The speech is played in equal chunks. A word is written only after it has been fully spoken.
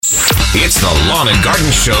It's the Lawn and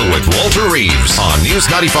Garden Show with Walter Reeves on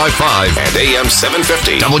News 95.5 and AM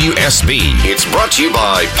 750 WSB. It's brought to you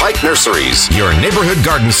by Pike Nurseries, your neighborhood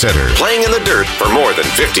garden center, playing in the dirt for more than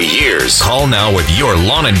 50 years. Call now with your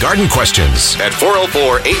lawn and garden questions at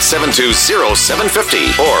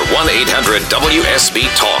 404-872-0750 or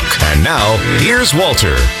 1-800-WSB-TALK. And now, here's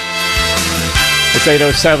Walter. It's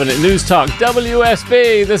 8:07 at News Talk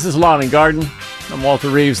WSB. This is Lawn and Garden. I'm Walter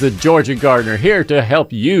Reeves, the Georgia gardener, here to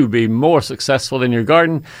help you be more successful in your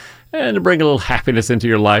garden and to bring a little happiness into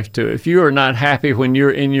your life, too. If you are not happy when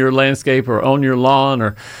you're in your landscape or on your lawn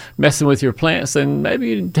or messing with your plants, then maybe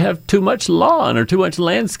you have too much lawn or too much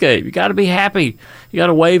landscape. You got to be happy. You got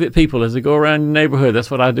to wave at people as they go around your neighborhood.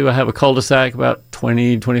 That's what I do. I have a cul-de-sac, about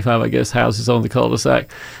 20, 25, I guess, houses on the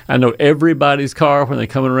cul-de-sac. I know everybody's car when they're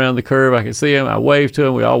coming around the curve. I can see them. I wave to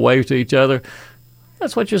them. We all wave to each other.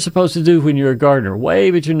 That's what you're supposed to do when you're a gardener.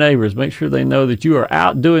 Wave at your neighbors. Make sure they know that you are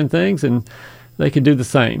out doing things and they can do the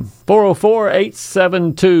same.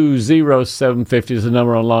 404-872-0750 is the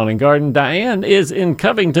number on Lawn and Garden. Diane is in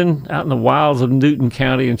Covington, out in the wilds of Newton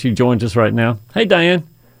County, and she joins us right now. Hey, Diane.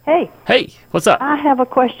 Hey. Hey, what's up? I have a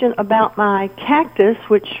question about my cactus,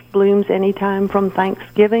 which blooms anytime from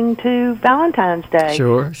Thanksgiving to Valentine's Day.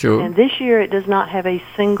 Sure. And this year it does not have a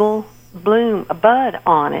single bloom, a bud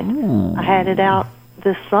on it. I had it out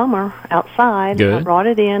this summer outside. Good. I brought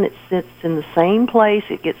it in. It sits in the same place.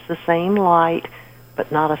 It gets the same light,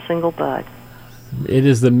 but not a single bud. It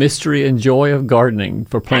is the mystery and joy of gardening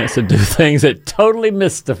for plants to do things that totally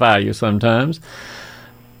mystify you sometimes.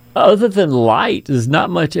 Other than light, there's not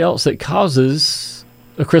much else that causes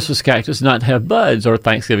a Christmas cactus not to have buds, or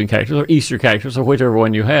Thanksgiving cactus, or Easter cactus, or whichever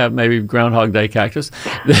one you have, maybe Groundhog Day cactus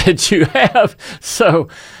that you have. So,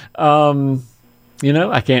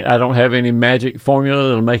 I don't have any magic formula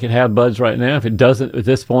that'll make it have buds right now. If it doesn't at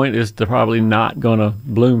this point, it's probably not going to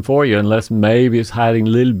bloom for you unless maybe it's hiding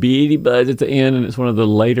little bitty buds at the end and it's one of the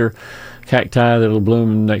later cacti that'll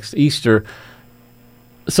bloom next Easter.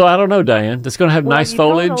 So I don't know, Diane. It's going to have nice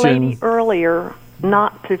foliage. You told a lady earlier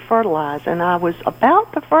not to fertilize, and I was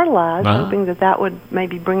about to fertilize, hoping that would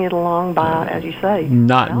maybe bring it along by, as you say.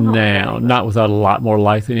 Not now. Not without a lot more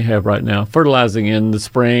light than you have right now. Fertilizing in the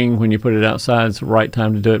spring when you put it outside is the right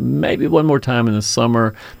time to do it. Maybe one more time in the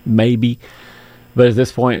summer, maybe. But at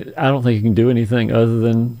this point, I don't think you can do anything other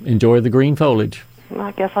than enjoy the green foliage. Well,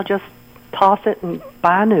 I guess I'll just toss it and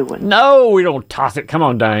buy a new one. No, we don't toss it. Come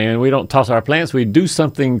on, Diane. We don't toss our plants. We do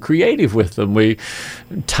something creative with them. We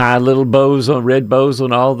tie little bows on red bows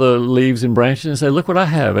on all the leaves and branches and say, look what I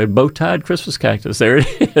have, a bow-tied Christmas cactus. There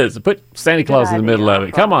it is. Put Santa Claus in the middle of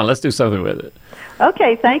it. Come on, let's do something with it.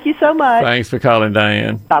 Okay, thank you so much. Thanks for calling,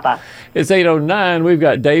 Diane. Bye-bye. It's 8:09. We've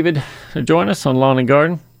got David to join us on Lawn and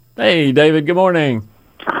Garden. Hey, David, good morning.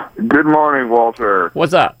 Good morning, Walter.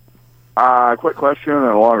 What's up? Quick question and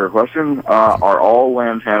a longer question. Are all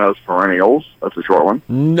lantanas perennials? That's a short one.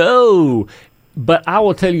 No, but I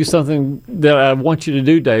will tell you something that I want you to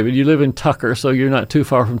do, David. You live in Tucker, so you're not too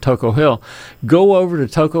far from Toco Hill. Go over to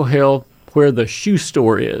Toco Hill where the shoe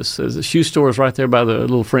store is. The shoe store is right there by the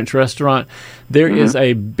little French restaurant. There is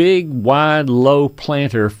a big, wide, low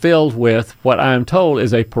planter filled with what I'm told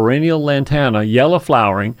is a perennial lantana, yellow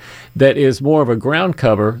flowering, that is more of a ground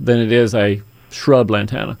cover than it is a shrub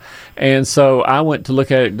lantana. And so I went to look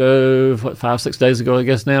at it 5-6 days ago, I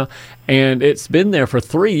guess now, and it's been there for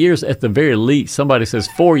 3 years at the very least. Somebody says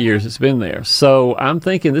 4 years it's been there. So I'm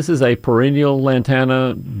thinking this is a perennial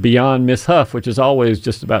lantana beyond Miss Huff, which is always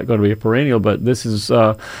just about going to be a perennial, but this is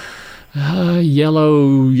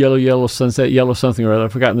yellow sunset, yellow something or other.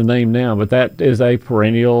 I've forgotten the name now, but that is a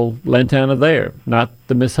perennial lantana there, not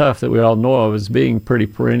the Miss Huff that we all know of as being pretty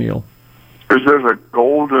perennial. Because there's a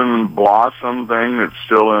golden blossom thing that's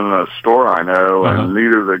still in the store, I know, and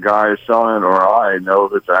neither the guy selling it or I know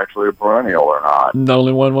if it's actually a perennial or not. And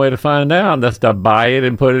only one way to find out, that's to buy it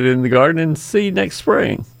and put it in the garden and see next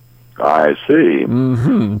spring. I see.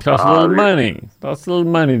 Costs a little money. Costs a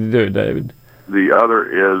little money to do it, David. The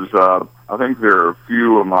other is, I think there are a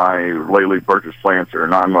few of my lately purchased plants that are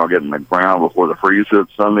not going to get in the ground before the freeze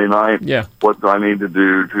hits Sunday night. Yeah. What do I need to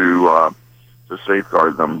do to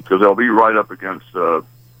safeguard them? Because they'll be right up against the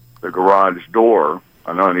garage door.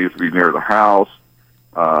 I know it needs to be near the house,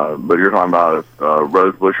 but you're talking about a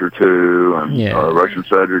rose bush or two, and a Russian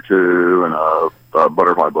sedge or two, and a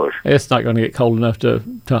butterfly bush. It's not going to get cold enough to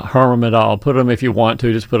harm them at all. Put them, if you want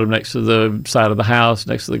to, just put them next to the side of the house,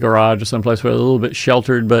 next to the garage, or someplace where they're a little bit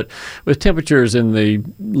sheltered. But with temperatures in the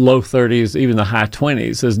low 30s, even the high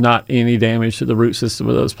 20s, there's not any damage to the root system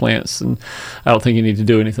of those plants, and I don't think you need to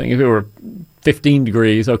do anything. If it were 15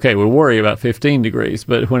 degrees, okay, we'll worry about 15 degrees.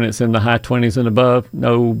 But when it's in the high 20s and above,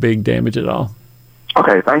 no big damage at all.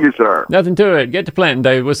 Okay, thank you, sir. Nothing to it. Get to planting,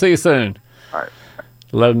 David. We'll see you soon. All right.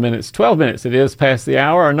 12 minutes. It is past the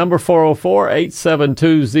hour. Our number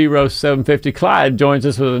 404-872-0750. Clyde joins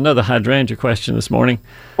us with another hydrangea question this morning.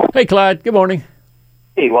 Hey, Clyde. Good morning.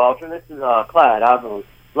 Hey, Walter. This is Clyde. I'm a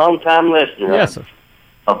long-time listener. Yes, sir.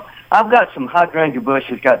 I've got some hydrangea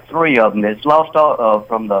bushes, got 3 of them. It's lost all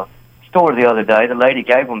from the store the other day. The lady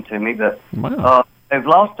gave them to me, but Wow. they've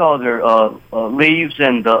lost all their leaves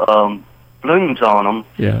and the blooms on them.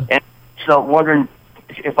 Yeah. And so wondering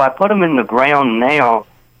if I put them in the ground now,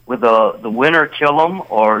 would the winter kill them,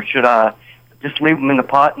 or should I just leave them in the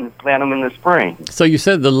pot and plant them in the spring? So you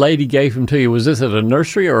said the lady gave them to you. Was this at a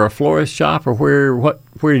nursery or a florist shop, or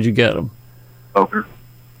where did you get them? Okay.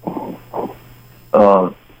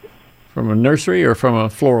 From a nursery or from a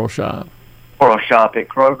floral shop? For a shop at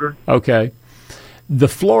Kroger. Okay. The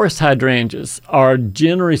florist hydrangeas are,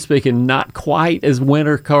 generally speaking, not quite as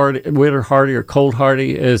winter hardy or cold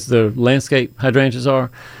hardy as the landscape hydrangeas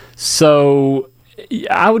are. So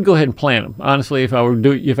I would go ahead and plant them. Honestly, if I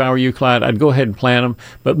were you, Clyde, I'd go ahead and plant them,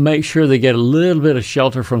 but make sure they get a little bit of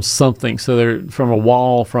shelter from something. So they're from a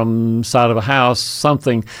wall, from side of a house,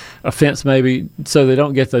 something, a fence maybe, so they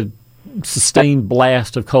don't get the sustained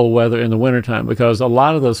blast of cold weather in the wintertime, because a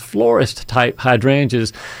lot of those florist type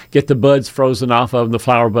hydrangeas get the buds frozen off of them, the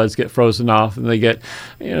flower buds get frozen off, and they get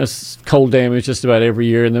cold damage just about every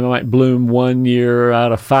year, and they might bloom 1 year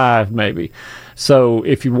out of 5 maybe. So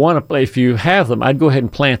if you have them, I'd go ahead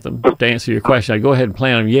and plant them. To answer your question, I'd go ahead and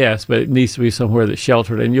plant them, yes, but it needs to be somewhere that's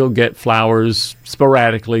sheltered, and you'll get flowers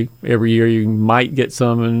sporadically every year. You might get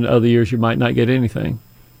some, and other years you might not get anything.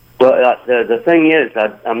 Well, the thing is,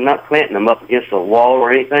 I'm not planting them up against a wall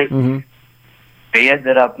or anything. Mm-hmm. Bed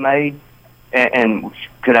that I've made, and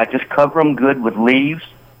could I just cover them good with leaves?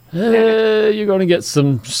 You're going to get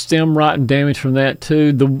some stem rot and damage from that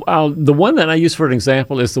too. The one that I use for an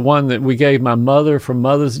example is the one that we gave my mother for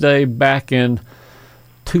Mother's Day back in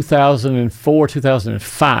 2004,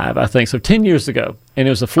 2005, I think. So 10 years ago. And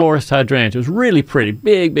it was a florist hydrangea. It was really pretty.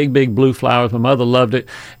 Big, big, big blue flowers. My mother loved it.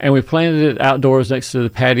 And we planted it outdoors next to the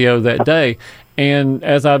patio that day. And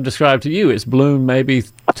as I've described to you, it's bloomed maybe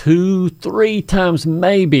 2-3 times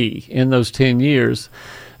maybe in those 10 years.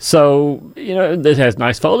 So, it has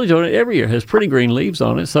nice foliage on it every year. It has pretty green leaves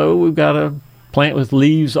on it. So we've got a plant with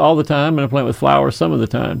leaves all the time and a plant with flowers some of the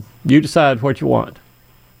time. You decide what you want.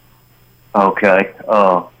 Okay.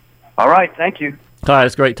 All right. Thank you. Hi,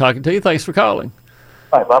 it's great talking to you. Thanks for calling.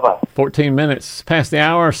 All right. Bye-bye. 14 minutes past the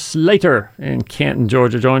hour. Slater in Canton,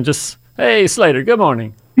 Georgia joins us. Hey, Slater, good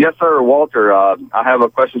morning. Yes, sir, Walter. I have a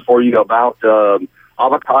question for you about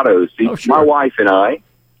avocados. See, sure. My wife and I,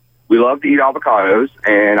 we love to eat avocados,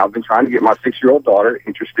 and I've been trying to get my 6-year-old daughter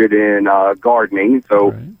interested in gardening.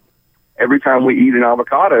 So every time we eat an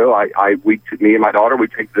avocado, me and my daughter, we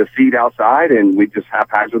take the seed outside, and we just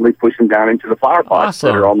haphazardly push them down into the flower pots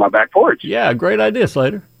that are on my back porch. Yeah, great idea,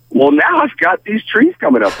 Slater. Well, now I've got these trees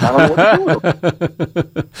coming up. I don't know what to do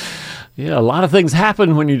with them. Yeah, a lot of things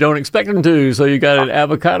happen when you don't expect them to. So you got an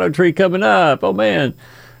avocado tree coming up. Oh, man.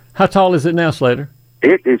 How tall is it now, Slater?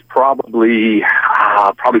 It is probably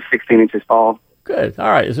 16 inches tall. Good.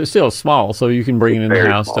 All right. It's still small, so you can bring it in the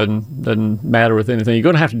house. Doesn't matter with anything. You're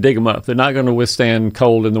going to have to dig them up. They're not going to withstand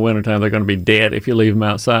cold in the wintertime. They're going to be dead if you leave them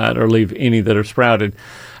outside or leave any that are sprouted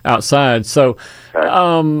outside. So,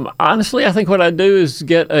 honestly, I think what I'd do is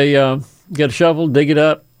get a shovel, dig it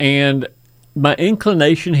up, and my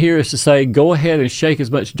inclination here is to say go ahead and shake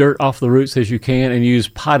as much dirt off the roots as you can and use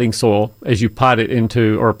potting soil as you pot it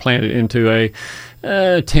into or plant it into a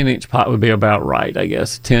 10-inch pot would be about right, I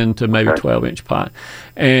guess, 10 to maybe 12-inch pot.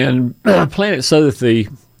 And plant it so that the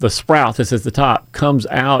sprout that's at the top comes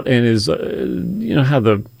out and is, how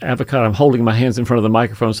the avocado, I'm holding my hands in front of the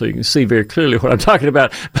microphone so you can see very clearly what I'm talking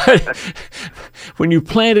about. But when you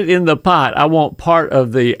plant it in the pot, I want part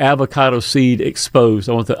of the avocado seed exposed.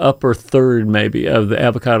 I want the upper third maybe of the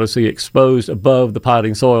avocado seed exposed above the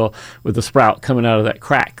potting soil with the sprout coming out of that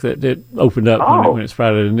crack that it opened up when it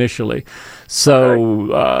sprouted initially.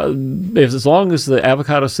 So as long as the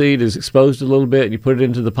avocado seed is exposed a little bit and you put it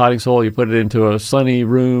into the potting soil, you put it into a sunny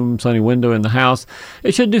window in the house,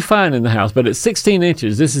 it should do fine in the house. But at 16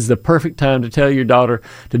 inches, this is the perfect time to tell your daughter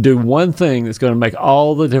to do one thing that's going to make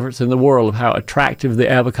all the difference in the world of how attractive the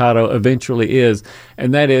avocado eventually is,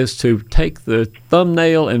 and that is to take the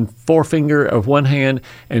thumbnail and forefinger of one hand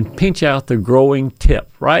and pinch out the growing tip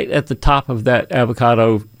right at the top of that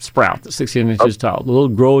avocado sprout that's 16 inches tall, the little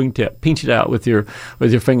growing tip. Pinch it out with your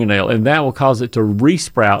fingernail, and that will cause it to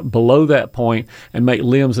resprout below that point and make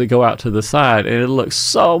limbs that go out to the side, and it looks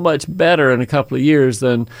so much better in a couple of years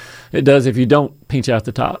than it does if you don't pinch out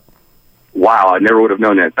the top. Wow, I never would have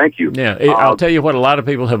known that. Thank you. Yeah, I'll tell you what a lot of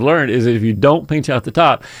people have learned is that if you don't pinch out the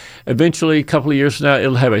top, eventually, a couple of years from now,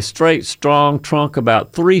 it'll have a straight, strong trunk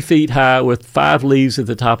about 3 feet high with 5 leaves at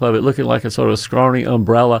the top of it, looking like a sort of scrawny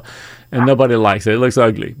umbrella, and nobody likes it. It looks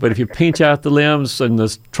ugly. But if you pinch out the limbs and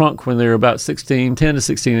the trunk when they're about 10 to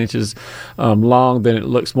 16 inches long, then it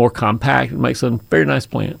looks more compact and makes a very nice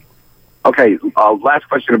plant. Okay, last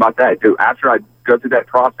question about that. After I go through that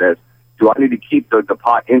process, do I need to keep the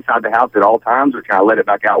pot inside the house at all times, or can I let it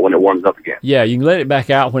back out when it warms up again? Yeah, you can let it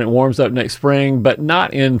back out when it warms up next spring, but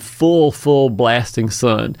not in full blasting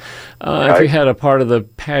sun. Okay. If you had a part of the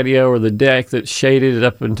patio or the deck that's shaded it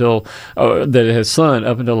up until, that it has sun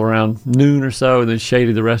up until around noon or so, and then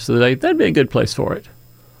shaded the rest of the day, that'd be a good place for it.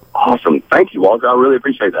 Awesome. Thank you, Walter. I really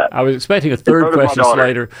appreciate that. I was expecting a third question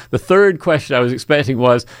later. The third question I was expecting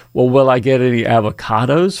was, well, will I get any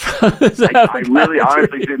avocados from this I really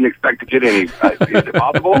honestly didn't expect to get any. Is it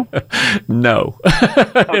possible? No.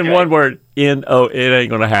 Okay. In one word, N-O, it ain't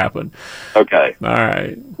going to happen. Okay. All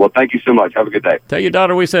right. Well, thank you so much. Have a good day. Tell your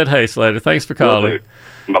daughter we said hey, Slater. Thanks for calling.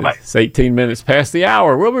 Bye-bye. It's 18 minutes past the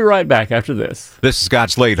hour. We'll be right back after this. This is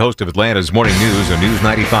Scott Slade, host of Atlanta's Morning News on News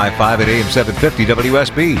 95.5 at AM 750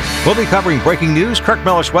 WSB. We'll be covering breaking news, Kirk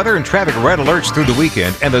Mellish weather, and traffic red alerts through the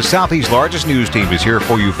weekend. And the Southeast's largest news team is here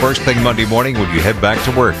for you first thing Monday morning when you head back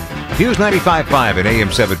to work. News 95.5 at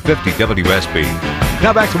AM 750 WSB.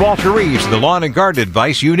 Now back to Walter Reeves, the lawn and garden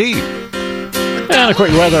advice you need. And a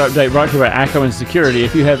quick weather update brought to you by Ackerman Security.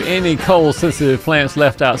 If you have any cold-sensitive plants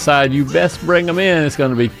left outside, you best bring them in. It's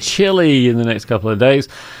going to be chilly in the next couple of days.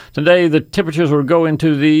 Today, the temperatures will go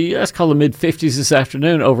into the, let's call the mid-50s this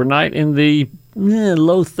afternoon. Overnight in the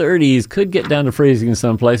low 30s. Could get down to freezing in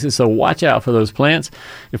some places, so watch out for those plants.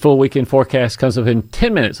 Your full weekend forecast comes up in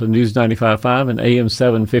 10 minutes on News 95.5 and AM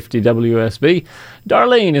 750 WSB.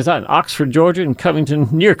 Darlene is out in Oxford, Georgia, in Covington,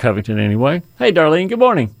 near Covington anyway. Hey, Darlene, good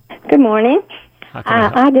morning. Good morning.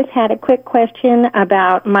 I just had a quick question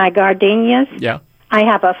about my gardenias. Yeah. I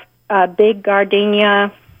have a big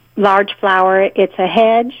gardenia, large flower. It's a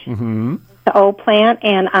hedge, the old plant,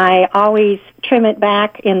 and I always trim it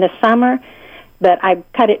back in the summer, but I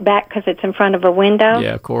cut it back because it's in front of a window.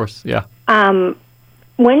 Yeah, of course, yeah.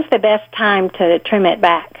 When's the best time to trim it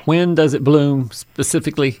back? When does it bloom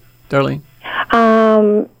specifically, Darlene?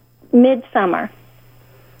 Midsummer.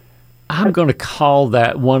 I'm going to call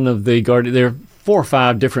that one of the garden. There are 4 or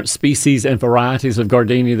 5 different species and varieties of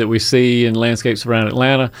gardenia that we see in landscapes around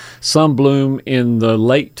Atlanta. Some bloom in the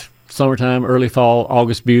late summertime, early fall.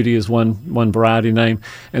 August Beauty is one variety name.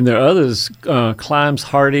 And there are others, Climbs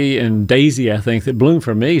Hardy and Daisy, I think, that bloom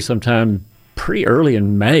for me sometime pretty early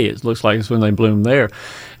in May. It looks like it's when they bloom there.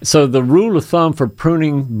 So the rule of thumb for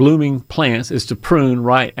pruning blooming plants is to prune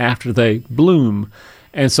right after they bloom.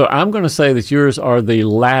 And so I'm going to say that yours are the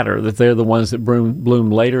latter, that they're the ones that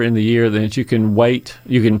bloom later in the year, that you can wait.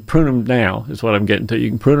 You can prune them now, is what I'm getting to. You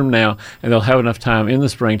can prune them now, and they'll have enough time in the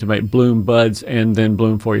spring to make bloom buds and then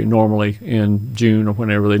bloom for you normally in June or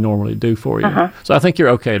whenever they normally do for you. So I think you're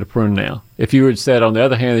okay to prune now. If you had said, on the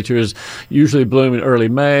other hand, that yours usually bloom in early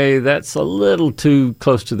May, that's a little too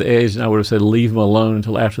close to the edge, and I would have said leave them alone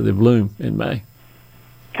until after they bloom in May.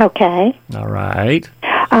 Okay. All right.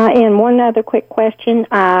 And one other quick question.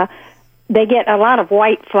 They get a lot of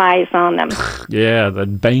white flies on them. Yeah, the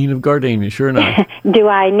bane of gardenia, sure enough. Do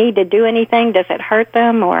I need to do anything? Does it hurt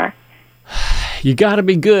them, or? You got to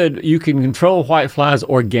be good. You can control white flies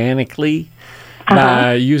organically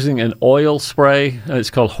by using an oil spray. It's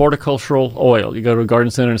called horticultural oil. You go to a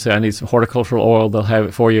garden center and say, I need some horticultural oil. They'll have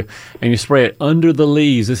it for you. And you spray it under the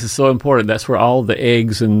leaves. This is so important. That's where all the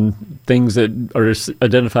eggs and things that are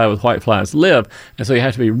identified with white flies live. And so you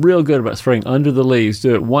have to be real good about spraying under the leaves.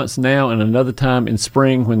 Do it once now and another time in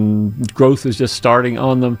spring when growth is just starting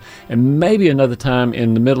on them, and maybe another time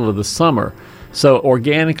in the middle of the summer. So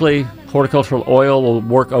organically, horticultural oil will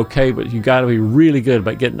work okay, but you got to be really good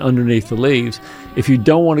about getting underneath the leaves. If you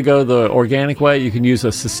don't want to go the organic way, you can use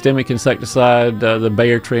a systemic insecticide. The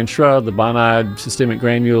Bayer tree and shrub, the Bonide systemic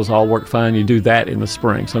granules all work fine. You do that in the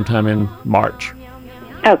spring, sometime in March.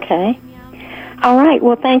 Okay. All right.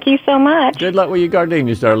 Well, thank you so much. Good luck with your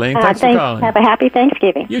gardenias, Darlene. Thanks for calling. Have a happy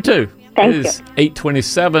Thanksgiving. You too. Thank It is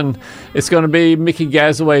 8:27. It's going to be Mickey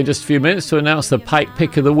Gazaway in just a few minutes to announce the Pike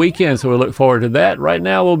Pick of the weekend, so we look forward to that. Right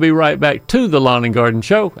now, we'll be right back to the Lawn and Garden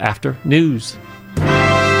Show after news.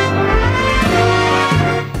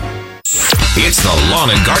 It's the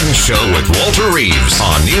Lawn and Garden Show with Walter Reeves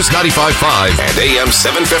on News 95.5 and AM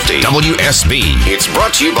 750 WSB. It's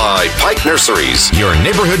brought to you by Pike Nurseries, your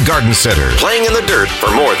neighborhood garden center, playing in the dirt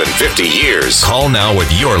for more than 50 years. Call now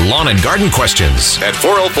with your lawn and garden questions at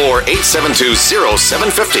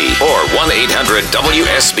 404-872-0750 or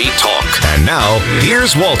 1-800-WSB-TALK. And now,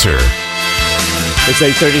 here's Walter. It's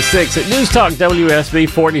 8:36 at News Talk WSB,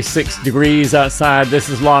 46 degrees outside. This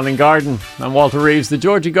is Lawn and Garden. I'm Walter Reeves, the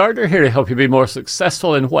Georgia Gardener, here to help you be more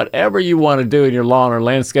successful in whatever you want to do in your lawn or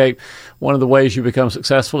landscape. One of the ways you become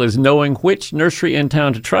successful is knowing which nursery in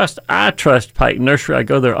town to trust. I trust Pike Nursery. I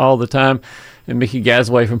go there all the time. And Mickey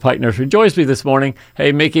Gazaway from Pike Nursery joins me this morning.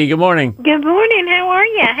 Hey, Mickey, good morning. Good morning. How are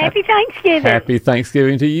you? Happy Thanksgiving. Happy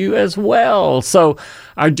Thanksgiving to you as well. So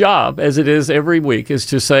our job, as it is every week, is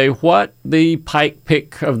to say what the Pike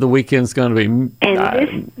Pick of the weekend is going to be. And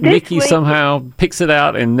this Mickey week, somehow picks it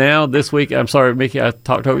out, and now this week, I'm sorry, Mickey, I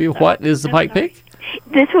talked over you. What is the Pike Pick?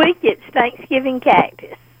 This week it's Thanksgiving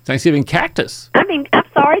cactus. Thanksgiving cactus. I'm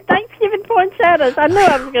sorry, Thanksgiving poinsettias. I knew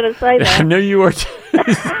I was going to say that. I knew you were. Sorry,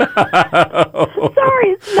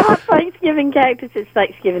 it's not Thanksgiving cactus, it's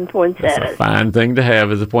Thanksgiving poinsettias. That's a fine thing to have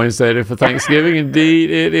as a poinsettia for Thanksgiving. Indeed,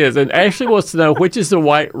 it is. And Ashley wants to know which is the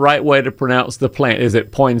right way to pronounce the plant. Is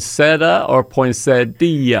it poinsettia or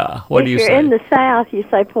poinsettia? What do you say? If you're in the South, you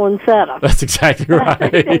say poinsettia. That's exactly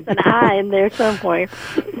right. There's an I in there somewhere.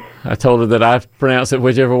 I told her that I pronounce it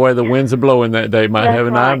whichever way the winds are blowing that day. Might have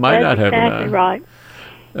an I, might not have an I. That's exactly right.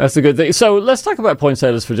 That's a good thing. So let's talk about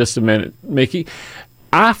poinsettias for just a minute, Mickey.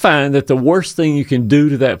 I find that the worst thing you can do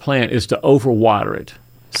to that plant is to overwater it.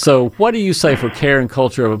 So what do you say for care and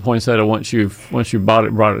culture of a poinsettia once you brought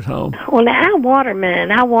it home? Well, now I water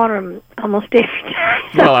mine. I water them almost every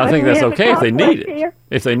day. Well, I think that's okay if they need it.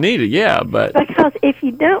 If they need it, yeah. But because if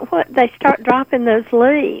you don't, they start dropping those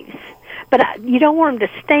leaves. But you don't want them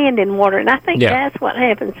to stand in water, and I think that's what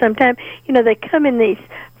happens sometimes. You know, they come in these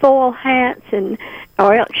foil hats,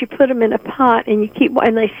 or else you put them in a pot, and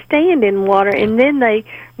they stand in water, and then they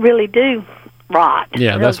really do rot.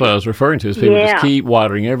 Yeah, that's what I was referring to. Is people just keep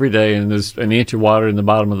watering every day, and there's an inch of water in the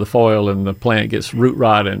bottom of the foil, and the plant gets root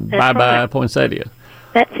rot, and bye-bye poinsettia.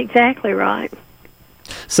 That's exactly right.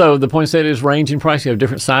 So the poinsettias range in price. You have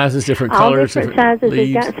different sizes, different colors, different sizes.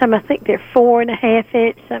 leaves. We've got some, I think they're 4.5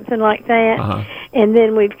 inch, something like that. Uh-huh. And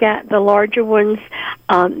then we've got the larger ones.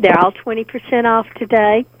 They're all 20% off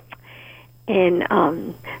today. And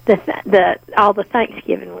all the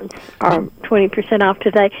Thanksgiving ones are 20% off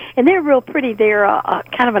today, and they're real pretty. They're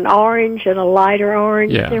kind of an orange and a lighter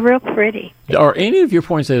orange. Yeah. They're real pretty. Are any of your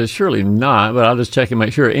poinsettias, surely not, but I'll just check and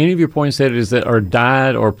make sure, any of your poinsettias that are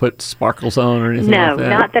dyed or put sparkles on or anything like that? No,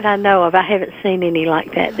 not that I know of. I haven't seen any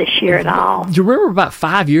like that this year at all. Do you remember about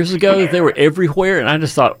 5 years ago that they were everywhere, and I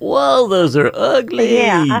just thought, whoa, those are ugly.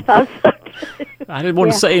 Yeah, I thought so. I didn't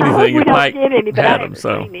want to say anything. We don't get any, but I had them,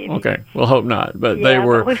 so okay, we'll hope not. But they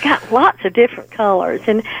were. But we've got lots of different colors,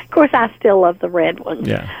 and of course, I still love the red ones.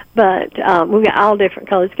 Yeah. But we've got all different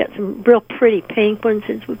colors. We've got some real pretty pink ones,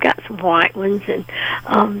 and we've got some white ones, and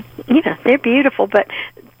they're beautiful. But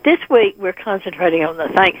this week we're concentrating on the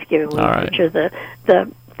Thanksgiving ones, which are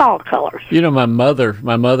the fall colors. You know, my mother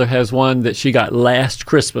has one that she got last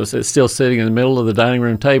Christmas. It's still sitting in the middle of the dining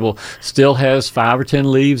room table. Still has 5 or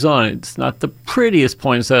 10 leaves on it. It's not the prettiest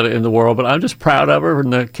poinsettia in the world, but I'm just proud of her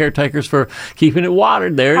and the caretakers for keeping it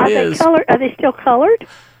watered. There it is. Are they still colored?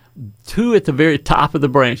 2 at the very top of the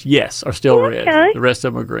branch, yes, are still red. The rest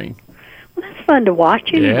of them are green. Well, that's fun to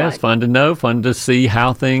watch. Anyway. Yeah, it's fun to know, fun to see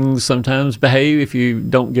how things sometimes behave if you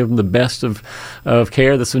don't give them the best of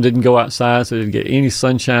care. This one didn't go outside, so it didn't get any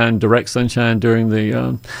sunshine, direct sunshine during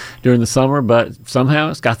the summer, but somehow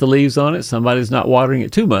it's got the leaves on it. Somebody's not watering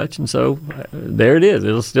it too much, and so there it is.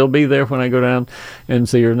 It'll still be there when I go down and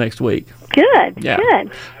see her next week. Good, yeah.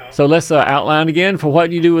 Good. So let's outline again for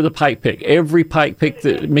what you do with a Pike Pick. Every Pike Pick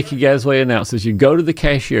that Mickey Gazaway announces, you go to the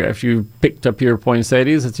cashier after you've picked up your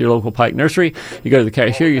poinsettias at your local Pike Nursery. You go to the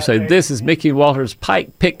cashier, you say, "This is Mickey Walter's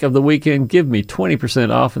Pike Pick of the weekend. Give me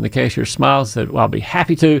 20% off." And the cashier smiles and said, "Well, I'll be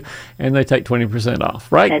happy to." And they take 20%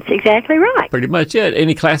 off, right? That's exactly right. Pretty much it.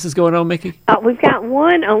 Any classes going on, Mickey? We've got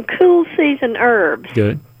one on cool season herbs.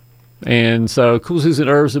 Good. And so cool season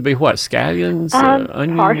herbs would be what? Scallions,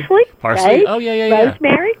 onion? Parsley. Parsley? Oh, yeah.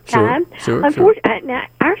 Rosemary, thyme. Sure. Unfortunately, now,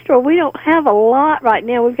 our store, we don't have a lot right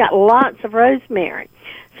now. We've got lots of rosemary.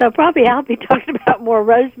 So probably I'll be talking about more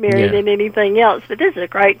rosemary than anything else, but this is a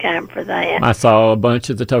great time for that. I saw a bunch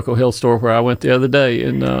at the Toco Hill store where I went the other day,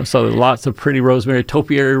 and saw lots of pretty rosemary,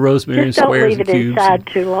 topiary rosemary in squares and cubes. Don't leave it inside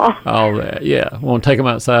too long. All that, yeah. Won't take them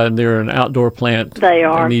outside. They're an outdoor plant. They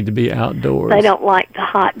are. They need to be outdoors. They don't like the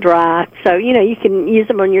hot, dry. So, you can use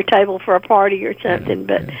them on your table for a party or something,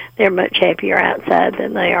 but they're much happier outside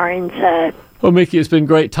than they are inside. Well, Mickey, it's been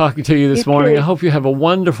great talking to you this morning. Too. I hope you have a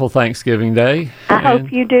wonderful Thanksgiving Day. I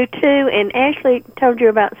hope you do, too. And Ashley told you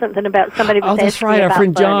about something about somebody was asking that's right. Our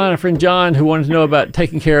friend John, who wanted to know about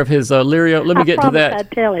taking care of his Lirio. Let me get to that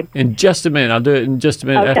I'd tell him. in just a minute. I'll do it in just a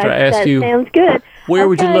minute after I ask you. Sounds good. Where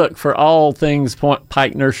would you look for all things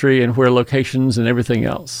Pike Nursery and where locations and everything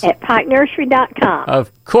else? At pikenursery.com.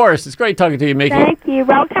 Of course. It's great talking to you, Mickey. Thank you.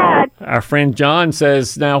 Roll Tide. Our friend John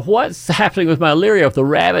says, now what's happening with my Lirio? The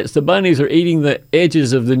rabbits, the bunnies are eating the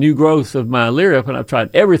edges of the new growth of my Lirio, and I've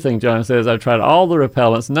tried everything, John says. I've tried all the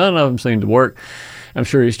repellents. None of them seem to work. I'm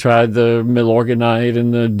sure he's tried the Milorganite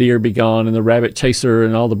and the Deer Be Gone and the Rabbit Chaser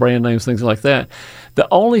and all the brand names, things like that. The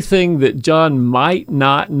only thing that John might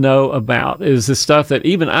not know about is the stuff that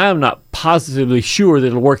even I'm not positively sure that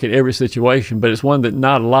it'll work in every situation, but it's one that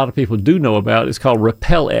not a lot of people do know about. It's called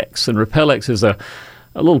Repel-X, and Repel-X is a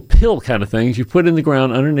little pill kind of thing you put in the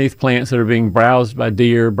ground underneath plants that are being browsed by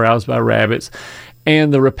deer, browsed by rabbits,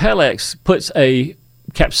 and the Repel-X puts a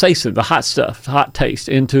capsaicin, the hot stuff, the hot taste,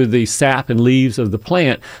 into the sap and leaves of the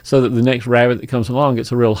plant so that the next rabbit that comes along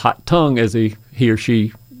gets a real hot tongue as he or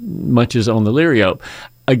she munches on the Lirio.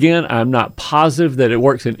 Again, I'm not positive that it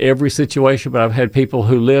works in every situation, but I've had people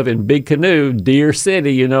who live in Big Canoe, Deer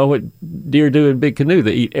City, you know what deer do in Big Canoe.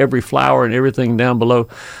 They eat every flower and everything down below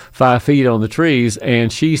 5 feet on the trees.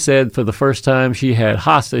 And she said for the first time she had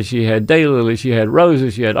hostas, she had daylilies, she had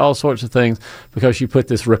roses, she had all sorts of things because she put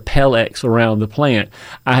this Repel-X around the plant.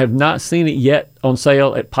 I have not seen it yet on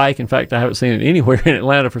sale at Pike. In fact, I haven't seen it anywhere in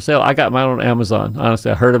Atlanta for sale. I got mine on Amazon.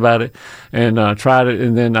 Honestly, I heard about it and tried it,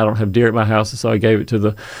 and then I don't have deer at my house, so I gave it to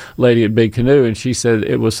the lady at Big Canoe, and she said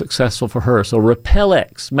it was successful for her. So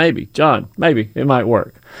Repel-X, maybe. John, maybe it might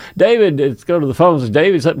work. David, let's go to the phones.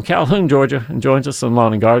 David's up in Calhoun, Georgia, and joins us on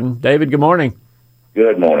Lawn and Garden. David, good morning.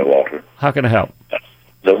 Good morning, Walter. How can I help?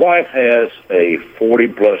 The wife has a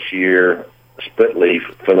 40-plus year split-leaf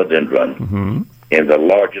philodendron in the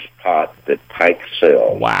largest pot that Pike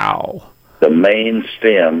sells. Wow. The main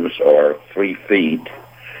stems are 3 feet.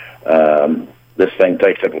 This thing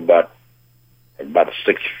takes up about a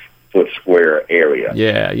 6-foot square area.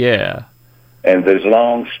 Yeah. And those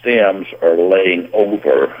long stems are laying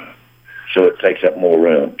over, so it takes up more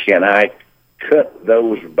room. Can I cut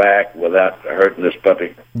those back without hurting this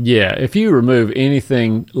puppy? Yeah, if you remove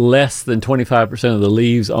anything less than 25% of the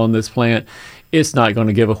leaves on this plant, it's not going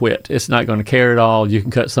to give a whit. It's not going to care at all. You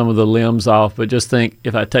can cut some of the limbs off, but just think,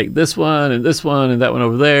 if I take this one and that one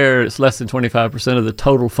over there, it's less than 25% of the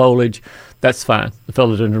total foliage, that's fine. The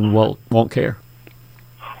philodendron won't care.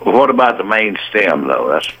 Well, what about the main stem, though?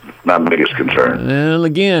 That's my biggest concern. Well,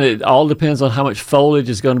 again, it all depends on how much foliage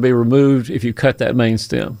is going to be removed if you cut that main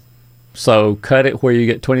stem. So cut it where you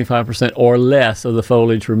get 25% or less of the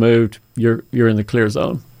foliage removed. You're in the clear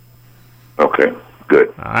zone. Okay,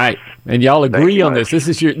 good. All right, and y'all agree on this. This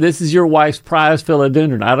is your wife's prize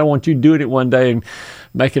philodendron. I don't want you doing it one day and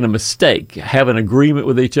making a mistake. Have an agreement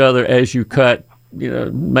with each other as you cut.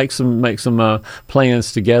 Make some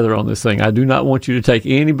plans together on this thing. I do not want you to take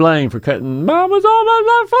any blame for cutting. Mama's all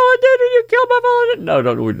my philodendron. You killed my philodendron.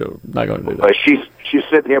 No, we're not going to do that. She's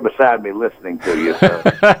sitting here beside me listening to you. So.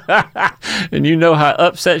 And you know how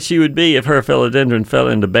upset she would be if her philodendron fell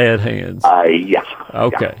into bad hands. Yeah.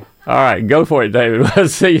 Okay. Yeah. All right, go for it, David. We'll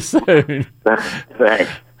see you soon.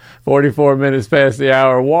 Thanks. 44 minutes past the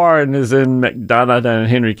hour. Warren is in McDonough down in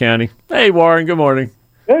Henry County. Hey, Warren. Good morning.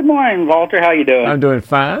 Good morning, Walter. How you doing? I'm doing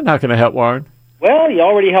fine. How can I help, Warren? Well, you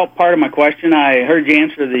already helped part of my question. I heard you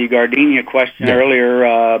answer the gardenia question earlier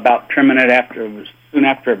about trimming it soon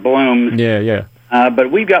after it blooms. Yeah.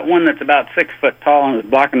 But we've got one that's about 6 foot tall and it's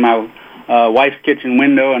blocking my wife's kitchen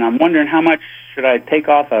window, and I'm wondering how much should I take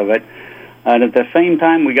off of it. And at the same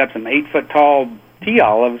time, we got some 8 foot tall tea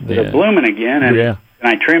olives that are blooming again. And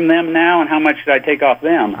can I trim them now, and how much should I take off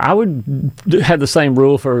them? I would have the same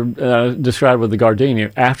rule for described with the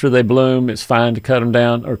gardenia. After they bloom, it's fine to cut them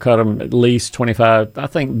down or cut them at least 25. I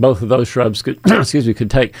think both of those shrubs could, could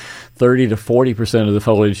take 30 to 40% of the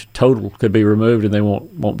foliage total could be removed, and they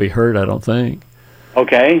won't be hurt, I don't think.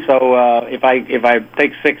 Okay, so if I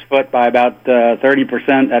take 6 foot by about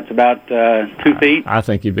 30%, that's about 2 feet. I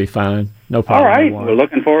think you'd be fine. No problem. All right, we're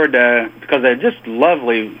looking forward to, because they're just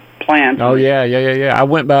lovely plants. Oh, yeah. I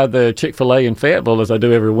went by the Chick-fil-A in Fayetteville, as I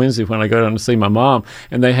do every Wednesday when I go down to see my mom,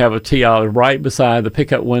 and they have a tea olive right beside the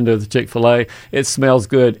pickup window of the Chick-fil-A. It smells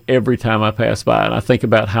good every time I pass by, and I think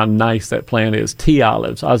about how nice that plant is. Tea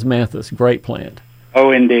olives, osmanthus, great plant.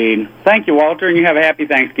 Oh, indeed. Thank you, Walter, and you have a happy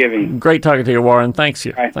Thanksgiving. Great talking to you, Warren. Thanks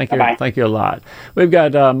you. Right, Thank bye-bye. you. Thank you a lot. We've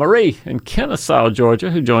got Marie in Kennesaw, Georgia,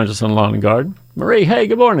 who joins us on Lawn and Garden. Marie, hey,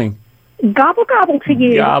 good morning. Gobble, gobble to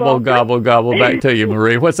you. Gobble, gobble, gobble. Back to you,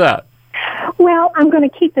 Marie. What's up? Well, I'm going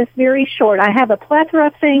to keep this very short. I have a plethora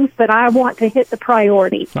of things, but I want to hit the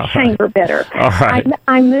priority, chamber bitter. All right.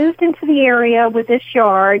 I moved into the area with this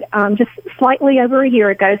yard just slightly over a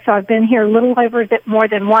year ago, so I've been here a little over a bit more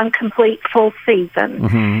than one complete full season.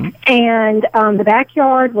 Mm-hmm. And the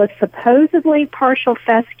backyard was supposedly partial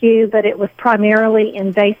fescue, but it was primarily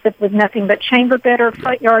invasive with nothing but chamber bitter.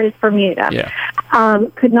 Front yard is Bermuda. Yeah.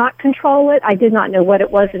 Could not control it. I did not know what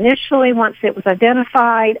it was initially. Once it was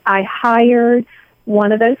identified, I hired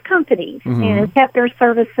one of those companies and kept their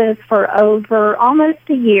services for over almost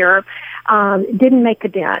a year. Didn't make a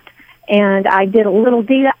dent. And I did a little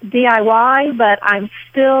DIY, but I'm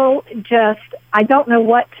still I don't know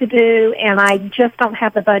what to do, and I just don't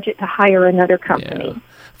have the budget to hire another company. Yeah.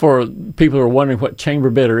 For people who are wondering what chamber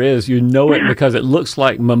bitter is, you know it because it looks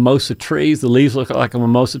like mimosa trees. The leaves look like a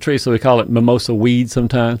mimosa tree, so we call it mimosa weed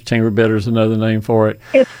sometimes. Chamber bitter is another name for it.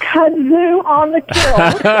 It's kudzu on the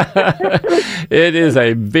kill. It is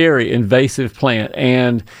a very invasive plant,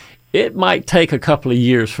 and it might take a couple of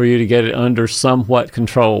years for you to get it under somewhat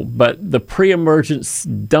control, but the pre-emergents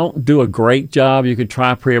don't do a great job. You could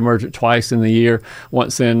try pre-emergent twice in the year,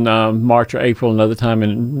 once in March or April, another time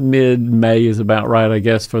in mid-May is about right, I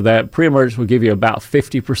guess, for that. Pre-emergent will give you about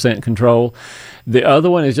 50% control. The other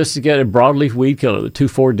one is just to get a broadleaf weed killer, the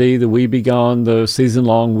 2,4-D, the Weed Be Gone, the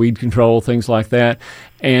season-long weed control, things like that.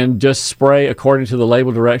 And just spray according to the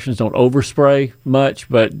label directions. Don't overspray much,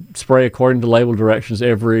 but spray according to label directions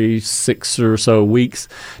every 6 or so weeks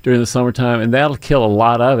during the summertime, and that'll kill a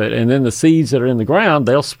lot of it. And then the seeds that are in the ground,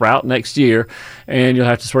 they'll sprout next year, and you'll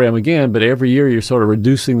have to spray them again. But every year you're sort of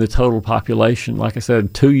reducing the total population. Like I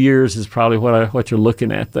said, 2 years is probably what you're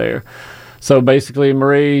looking at there. So basically,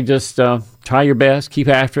 Marie, just try your best, keep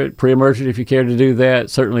after it, pre-emergent if you care to do that.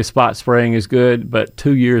 Certainly spot spraying is good, but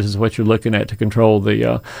 2 years is what you're looking at to control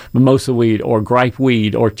the mimosa weed or gripe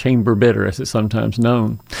weed or chamber bitter, as it's sometimes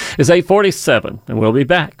known. It's 8:47, and we'll be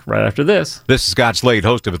back right after this. This is Scott Slade,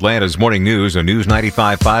 host of Atlanta's Morning News on News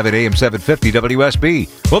 95.5 at AM 750 WSB.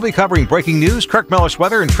 We'll be covering breaking news, Kirk Mellish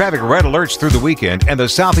weather, and traffic red alerts through the weekend, and the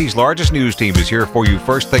Southeast's largest news team is here for you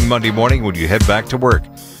first thing Monday morning when you head back to work.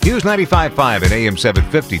 News 95.5 at AM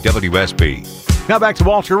 750 WSB. Now back to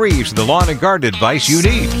Walter Reeves, the lawn and garden advice you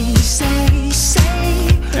need.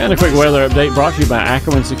 And a quick weather update brought to you by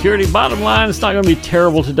Ackerman Security. Bottom line, it's not going to be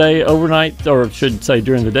terrible today. Overnight, or I should say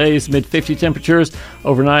during the days, mid-50 temperatures.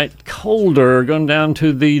 Overnight, colder, going down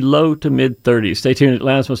to the low to mid-30s. Stay tuned.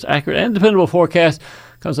 Atlanta's most accurate and dependable forecast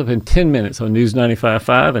comes up in 10 minutes on News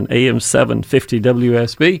 95.5 and AM 750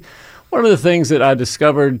 WSB. One of the things that I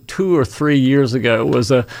discovered 2 or 3 years ago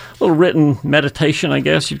was a little written meditation, I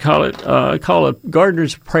guess you'd call it. Call it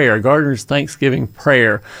Gardener's Prayer, Gardener's Thanksgiving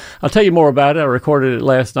Prayer. I'll tell you more about it. I recorded it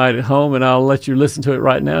last night at home, and I'll let you listen to it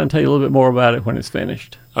right now and tell you a little bit more about it when it's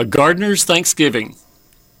finished. A Gardener's Thanksgiving.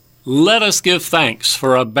 Let us give thanks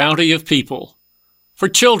for a bounty of people, for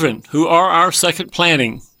children who are our second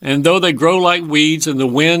planting, and though they grow like weeds and the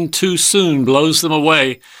wind too soon blows them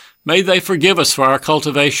away, may they forgive us for our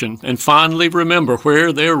cultivation and fondly remember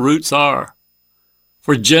where their roots are.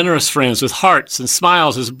 For generous friends with hearts and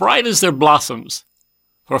smiles as bright as their blossoms.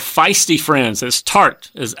 For feisty friends as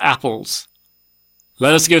tart as apples.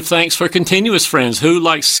 Let us give thanks for continuous friends who,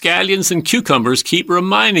 like scallions and cucumbers, keep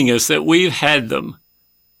reminding us that we've had them.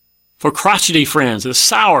 For crotchety friends as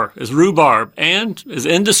sour as rhubarb and as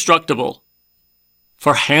indestructible.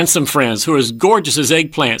 For handsome friends who are as gorgeous as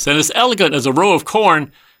eggplants and as elegant as a row of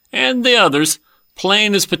corn, and the others,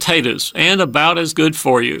 plain as potatoes and about as good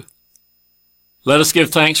for you. Let us give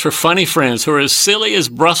thanks for funny friends who are as silly as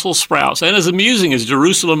Brussels sprouts and as amusing as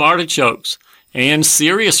Jerusalem artichokes, and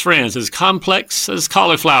serious friends as complex as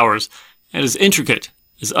cauliflowers and as intricate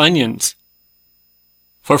as onions.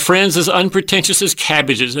 For friends as unpretentious as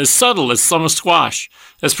cabbages, as subtle as summer squash,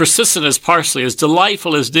 as persistent as parsley, as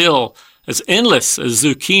delightful as dill, as endless as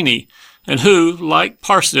zucchini, and who, like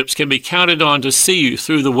parsnips, can be counted on to see you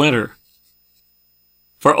through the winter.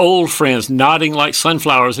 For old friends nodding like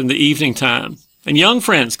sunflowers in the evening time, and young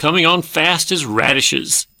friends coming on fast as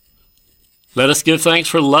radishes. Let us give thanks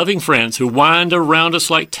for loving friends who wind around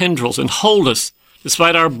us like tendrils and hold us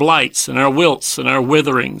despite our blights and our wilts and our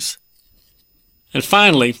witherings. And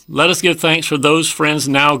finally, let us give thanks for those friends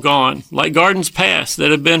now gone, like gardens past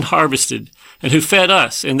that have been harvested, and who fed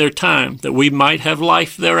us in their time that we might have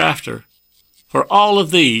life thereafter. For all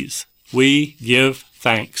of these, we give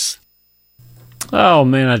thanks. Oh,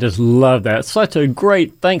 man, I just love that. Such a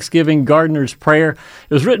great Thanksgiving gardener's prayer.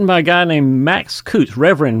 It was written by a guy named Max Coots,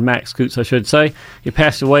 Reverend Max Coots, I should say. He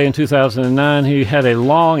passed away in 2009. He had a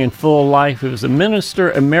long and full life. He was a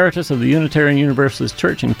minister emeritus of the Unitarian Universalist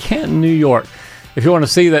Church in Canton, New York. If you want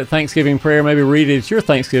to see that Thanksgiving prayer, maybe read it at your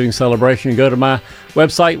Thanksgiving celebration, go to my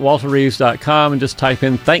website, walterreeves.com, and just type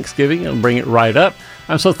in Thanksgiving. It'll bring it right up.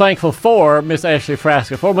 I'm so thankful for Miss Ashley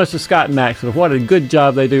Frasca, for Mr. Scott Maxwell. What a good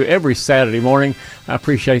job they do every Saturday morning. I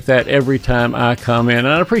appreciate that every time I come in. And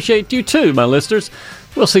I appreciate you too, my listeners.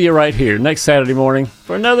 We'll see you right here next Saturday morning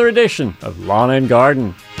for another edition of Lawn and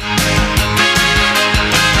Garden.